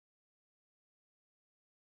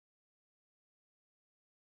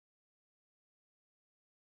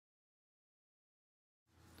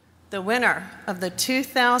the winner of the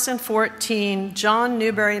 2014 John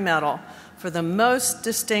Newbery Medal for the most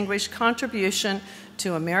distinguished contribution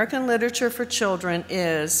to American literature for children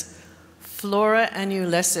is Flora and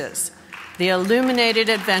Ulysses, The Illuminated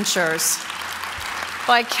Adventures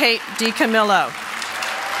by Kate DiCamillo.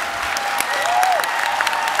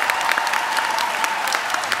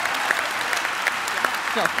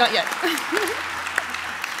 No, not yet.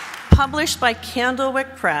 Published by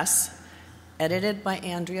Candlewick Press, edited by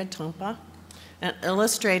Andrea Tompa, and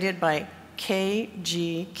illustrated by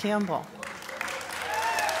K.G. Campbell.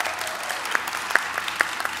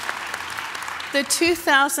 The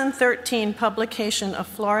 2013 publication of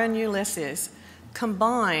Flora and Ulysses,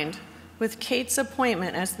 combined with Kate's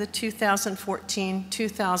appointment as the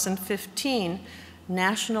 2014-2015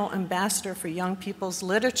 National Ambassador for Young People's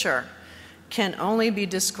Literature, can only be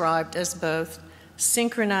described as both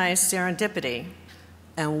synchronized serendipity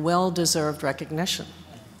and well-deserved recognition.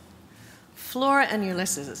 Flora and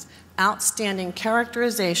Ulysses' outstanding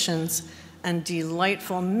characterizations and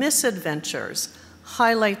delightful misadventures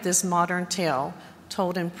highlight this modern tale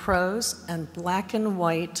told in prose and black and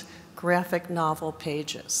white graphic novel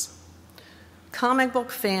pages. Comic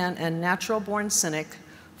book fan and natural-born cynic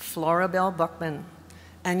Flora Bell Buckman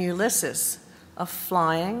and Ulysses, a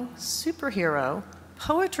flying superhero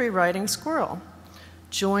poetry-writing squirrel,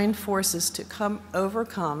 join forces to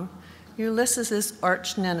overcome Ulysses'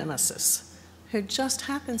 arch-nemesis, who just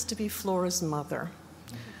happens to be Flora's mother.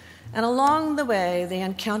 And along the way, they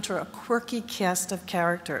encounter a quirky cast of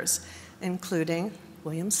characters, including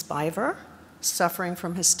William Spiver, suffering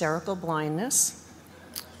from hysterical blindness,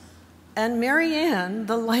 and Mary Ann,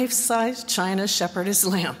 the life-size China shepherdess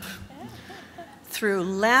lamp. Through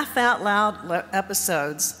laugh-out-loud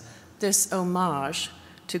episodes, this homage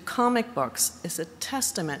to comic books is a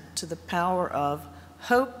testament to the power of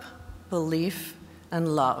hope, belief,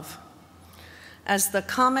 and love. As the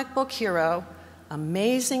comic book hero,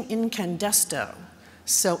 Amazing Incandesto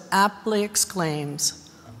so aptly exclaims,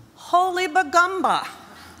 "Holy Bagumba!"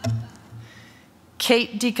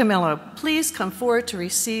 Kate DiCamillo, please come forward to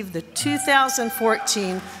receive the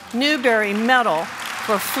 2014 Newbery Medal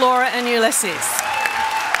for Flora and Ulysses.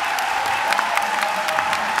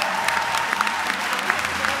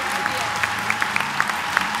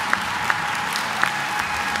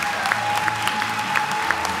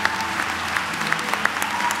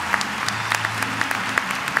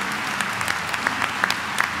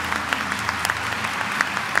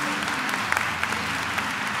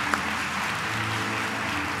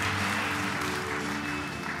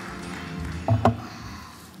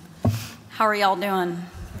 How are y'all doing?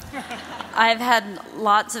 I've had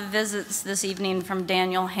lots of visits this evening from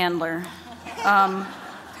Daniel Handler,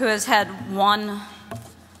 who has had one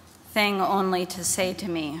thing only to say to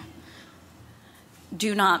me: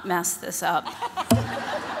 do not mess this up.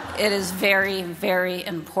 It is very, very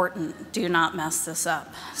important. Do not mess this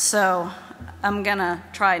up. So I'm gonna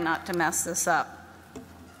try not to mess this up.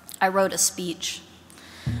 I wrote a speech.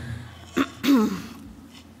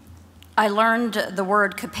 I learned the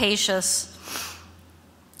word capacious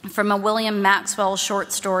from a William Maxwell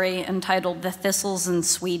short story entitled The Thistles in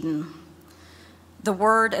Sweden. The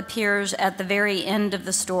word appears at the very end of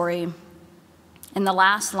the story in the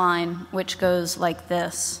last line, which goes like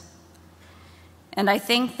this: "And I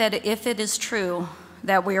think that if it is true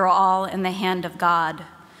that we are all in the hand of God,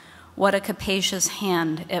 what a capacious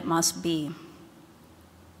hand it must be."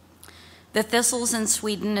 The Thistles in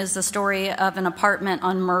Sweden is the story of an apartment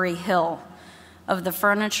on Murray Hill, of the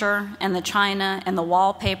furniture and the china and the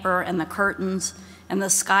wallpaper and the curtains and the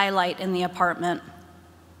skylight in the apartment,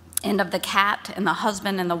 and of the cat and the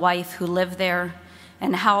husband and the wife who live there,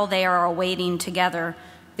 and how they are awaiting together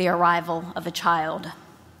the arrival of a child.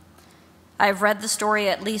 I've read the story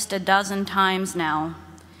at least a dozen times now,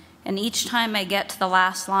 and each time I get to the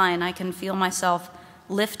last line, I can feel myself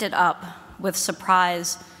lifted up with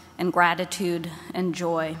surprise and gratitude and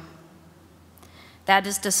joy. That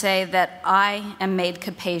is to say that I am made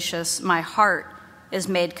capacious, my heart is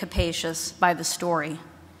made capacious by the story.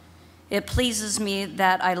 It pleases me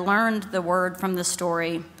that I learned the word from the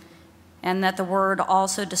story, and that the word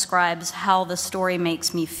also describes how the story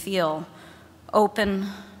makes me feel,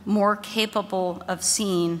 open, more capable of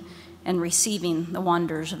seeing and receiving the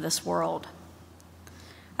wonders of this world.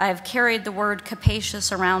 I have carried the word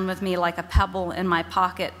capacious around with me like a pebble in my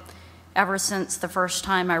pocket ever since the first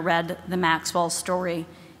time I read the Maxwell story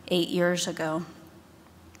 8 years ago.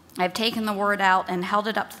 I've taken the word out and held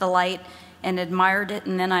it up to the light and admired it,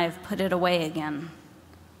 and then I've put it away again.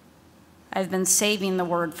 I've been saving the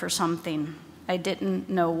word for something. I didn't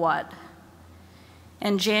know what.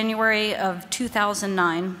 In January of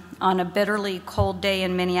 2009, on a bitterly cold day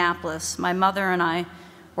in Minneapolis, my mother and I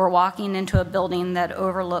were walking into a building that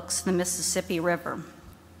overlooks the Mississippi River.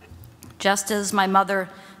 Just as my mother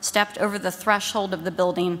stepped over the threshold of the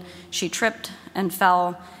building, she tripped and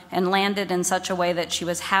fell and landed in such a way that she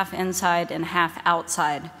was half inside and half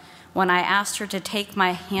outside. When I asked her to take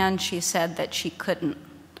my hand, she said that she couldn't.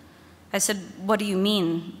 I said, "What do you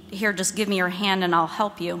mean? Here, just give me your hand and I'll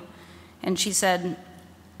help you." And she said,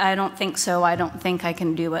 "I don't think so. I don't think I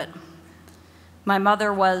can do it." My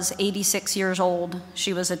mother was 86 years old.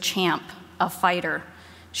 She was a champ, a fighter.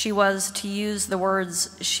 She was, to use the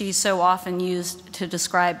words she so often used to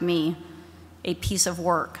describe me, a piece of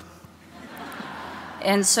work.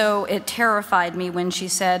 And so it terrified me when she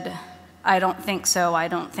said, "I don't think so. I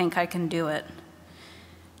don't think I can do it."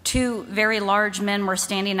 Two very large men were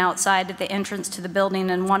standing outside at the entrance to the building,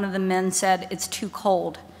 and one of the men said, "It's too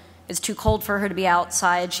cold. It's too cold for her to be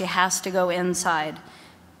outside. She has to go inside."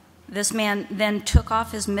 This man then took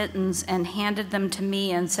off his mittens and handed them to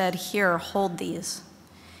me and said, "Here, hold these."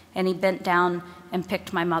 And he bent down and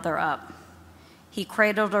picked my mother up. He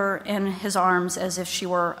cradled her in his arms as if she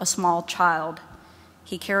were a small child.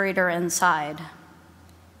 He carried her inside.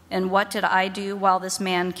 And what did I do while this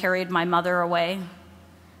man carried my mother away?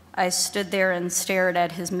 I stood there and stared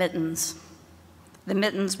at his mittens. The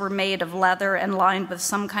mittens were made of leather and lined with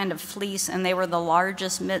some kind of fleece, and they were the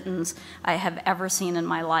largest mittens I have ever seen in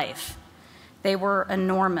my life. They were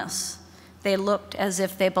enormous. They looked as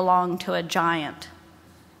if they belonged to a giant.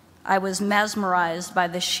 I was mesmerized by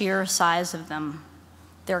the sheer size of them,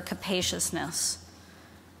 their capaciousness.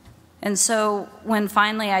 And so when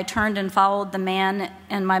finally I turned and followed the man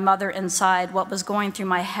and my mother inside, what was going through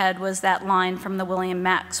my head was that line from the William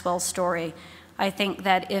Maxwell story. I think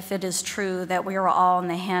that if it is true that we are all in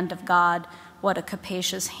the hand of God, what a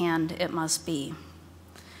capacious hand it must be.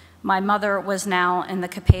 My mother was now in the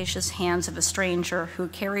capacious hands of a stranger who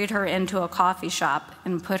carried her into a coffee shop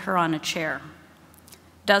and put her on a chair.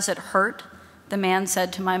 "Does it hurt?" the man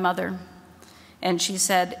said to my mother. And she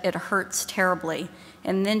said, "It hurts terribly."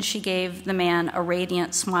 And then she gave the man a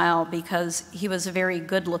radiant smile because he was a very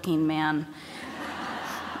good-looking man.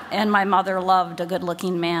 And my mother loved a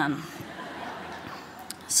good-looking man.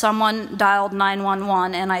 Someone dialed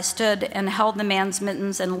 911, and I stood and held the man's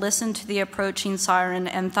mittens and listened to the approaching siren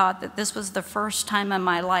and thought that this was the first time in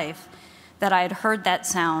my life that I had heard that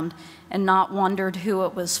sound and not wondered who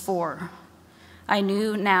it was for. I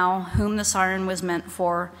knew now whom the siren was meant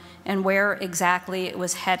for and where exactly it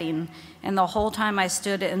was heading, and the whole time I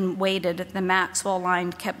stood and waited, the Maxwell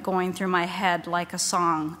line kept going through my head like a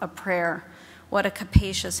song, a prayer. What a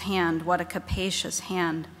capacious hand, what a capacious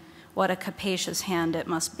hand, what a capacious hand it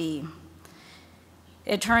must be.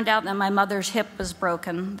 It turned out that my mother's hip was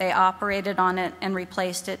broken. They operated on it and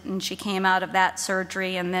replaced it, and she came out of that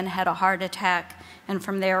surgery and then had a heart attack, and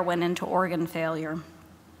from there went into organ failure.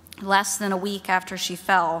 Less than a week after she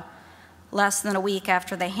fell, less than a week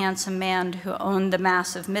after the handsome man who owned the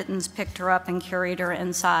massive mittens picked her up and carried her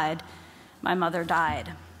inside, my mother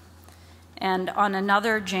died. And on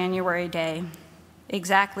another January day,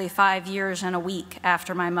 exactly 5 years and a week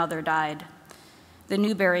after my mother died, the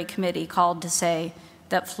Newbery Committee called to say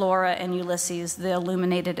that Flora and Ulysses, the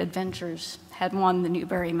Illuminated adventures, had won the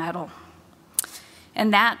Newbery Medal.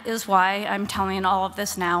 And that is why I'm telling all of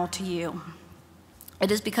this now to you. It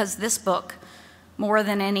is because this book, more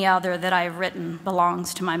than any other that I have written,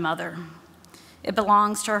 belongs to my mother. It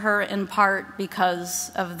belongs to her in part because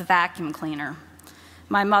of the vacuum cleaner.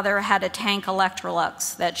 My mother had a tank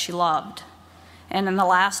Electrolux that she loved, and in the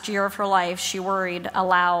last year of her life, she worried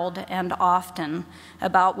aloud and often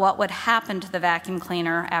about what would happen to the vacuum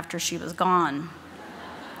cleaner after she was gone.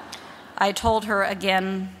 I told her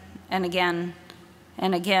again and again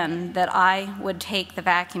and again that I would take the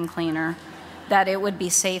vacuum cleaner, that it would be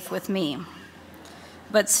safe with me.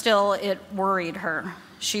 But still, it worried her.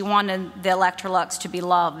 She wanted the Electrolux to be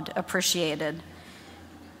loved, appreciated.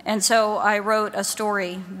 And so I wrote a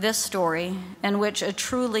story, this story, in which a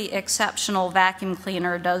truly exceptional vacuum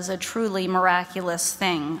cleaner does a truly miraculous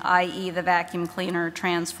thing, i.e. the vacuum cleaner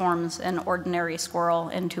transforms an ordinary squirrel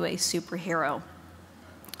into a superhero.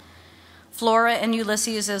 Flora and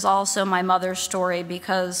Ulysses is also my mother's story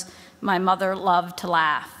because my mother loved to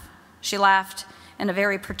laugh. She laughed in a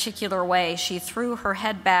very particular way. She threw her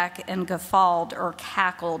head back and guffawed or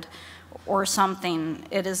cackled or something.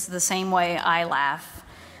 It is the same way I laugh.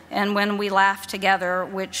 And when we laughed together,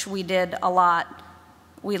 which we did a lot,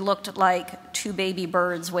 we looked like two baby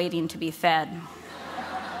birds waiting to be fed.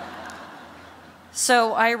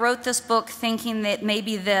 So I wrote this book thinking that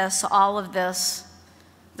maybe this, all of this,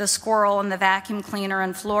 The squirrel and the vacuum cleaner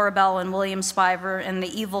and Flora and William Spiver and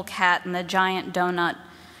the evil cat and the giant donut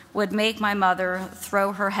would make my mother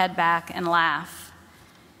throw her head back and laugh.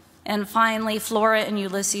 And finally, Flora and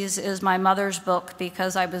Ulysses is my mother's book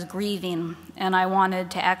because I was grieving and I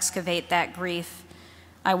wanted to excavate that grief.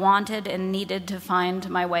 I wanted and needed to find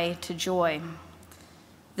my way to joy.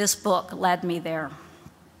 This book led me there.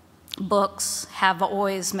 Books have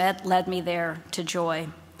always led me there to joy.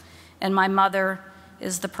 And my mother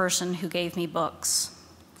is the person who gave me books.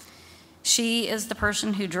 She is the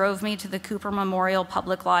person who drove me to the Cooper Memorial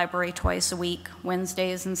Public Library twice a week,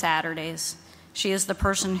 Wednesdays and Saturdays. She is the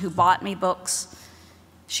person who bought me books.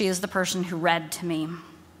 She is the person who read to me.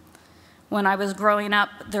 When I was growing up,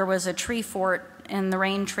 there was a tree fort in the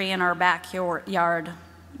rain tree in our backyard.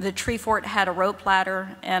 The tree fort had a rope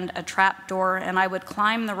ladder and a trap door, and I would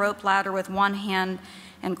climb the rope ladder with one hand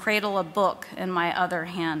and cradle a book in my other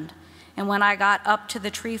hand. And when I got up to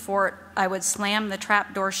the tree fort, I would slam the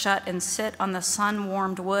trap door shut and sit on the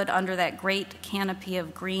sun-warmed wood under that great canopy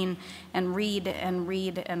of green and read and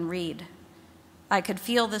read and read. I could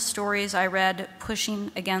feel the stories I read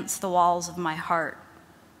pushing against the walls of my heart.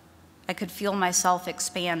 I could feel myself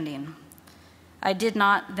expanding. I did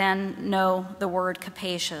not then know the word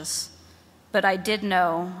capacious, but I did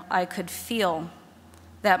know I could feel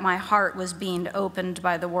that my heart was being opened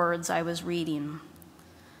by the words I was reading.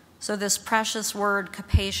 So this precious word,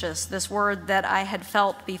 capacious, this word that I had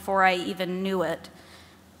felt before I even knew it,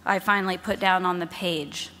 I finally put down on the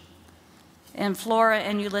page. In Flora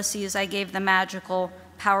and Ulysses, I gave the magical,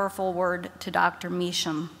 powerful word to Dr.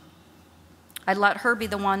 Measham. I let her be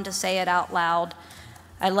the one to say it out loud.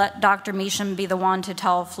 I let Dr. Measham be the one to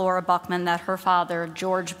tell Flora Buckman that her father,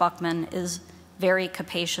 George Buckman, is very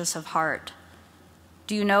capacious of heart.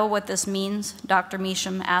 Do you know what this means? Dr.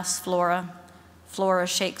 Measham asks Flora. Flora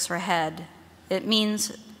shakes her head. It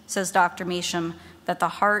means, says Dr. Measham, that the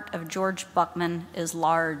heart of George Buckman is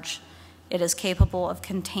large. It is capable of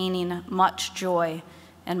containing much joy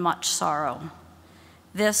and much sorrow.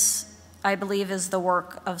 This, I believe, is the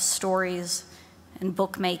work of stories and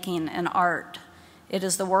bookmaking and art. It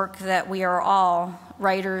is the work that we are all,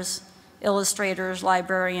 writers, illustrators,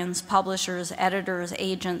 librarians, publishers, editors,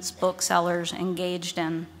 agents, booksellers, engaged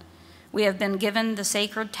in. We have been given the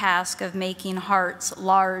sacred task of making hearts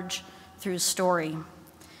large through story.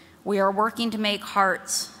 We are working to make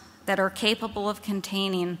hearts that are capable of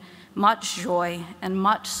containing much joy and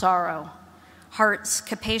much sorrow, hearts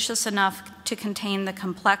capacious enough to contain the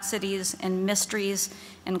complexities and mysteries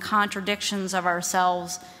and contradictions of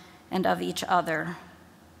ourselves and of each other.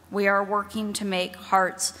 We are working to make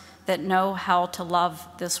hearts that know how to love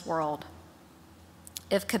this world.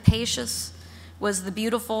 If capacious was the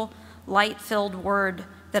beautiful, light-filled word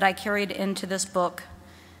that I carried into this book,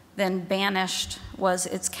 then banished was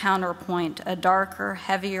its counterpoint, a darker,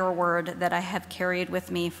 heavier word that I have carried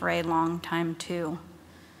with me for a long time too.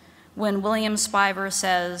 When William Spiver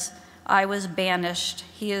says, "I was banished,"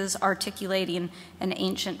 he is articulating an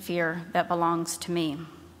ancient fear that belongs to me.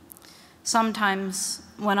 Sometimes,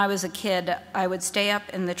 when I was a kid, I would stay up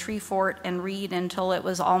in the tree fort and read until it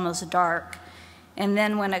was almost dark. And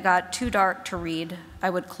then when it got too dark to read, I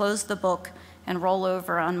would close the book and roll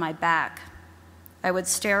over on my back. I would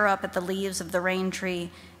stare up at the leaves of the rain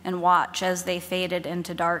tree and watch as they faded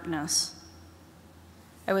into darkness.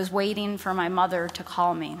 I was waiting for my mother to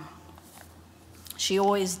call me. She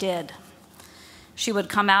always did. She would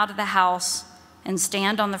come out of the house and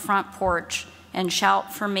stand on the front porch and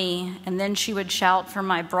shout for me, and then she would shout for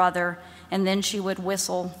my brother, and then she would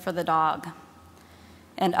whistle for the dog.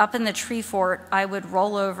 And up in the tree fort, I would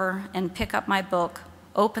roll over and pick up my book,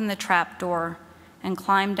 open the trap door, and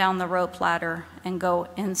climb down the rope ladder and go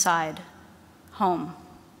inside, home.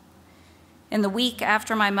 In the week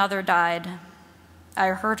after my mother died, I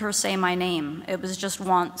heard her say my name. It was just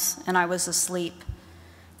once, and I was asleep.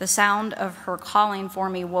 The sound of her calling for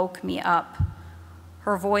me woke me up.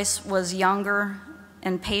 Her voice was younger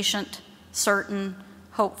and patient, certain,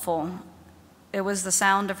 hopeful. It was the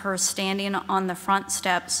sound of her standing on the front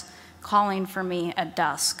steps, calling for me at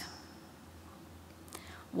dusk.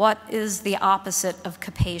 What is the opposite of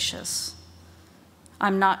capacious?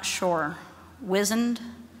 I'm not sure. Wizened,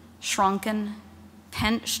 shrunken,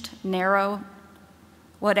 pinched, narrow,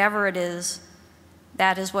 whatever it is,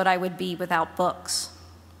 that is what I would be without books.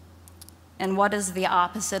 And what is the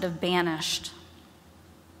opposite of banished?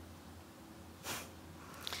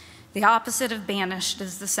 The opposite of banished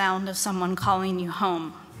is the sound of someone calling you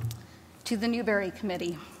home. To the Newbery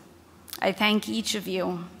Committee, I thank each of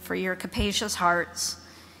you for your capacious hearts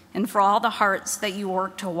and for all the hearts that you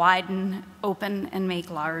work to widen, open, and make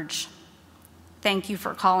large. Thank you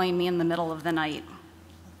for calling me in the middle of the night.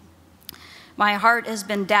 My heart has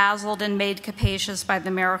been dazzled and made capacious by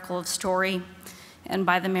the miracle of story and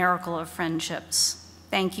by the miracle of friendships.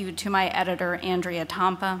 Thank you to my editor, Andrea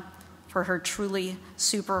Tampa, for her truly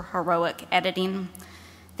super heroic editing.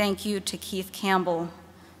 Thank you to Keith Campbell,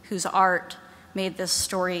 whose art made this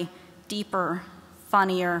story deeper,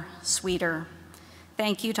 funnier, sweeter.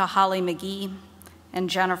 Thank you to Holly McGee and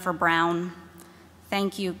Jennifer Brown.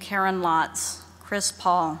 Thank you, Karen Lotz, Chris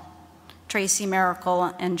Paul, Tracy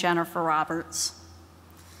Miracle, and Jennifer Roberts.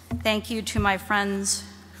 Thank you to my friends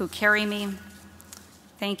who carry me.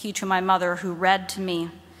 Thank you to my mother who read to me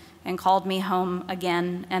and called me home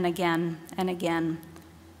again and again and again.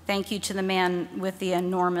 Thank you to the man with the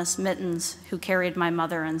enormous mittens who carried my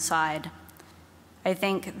mother inside. I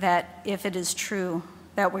think that if it is true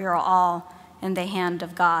that we are all in the hand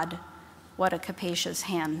of God, what a capacious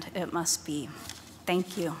hand it must be.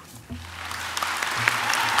 Thank you.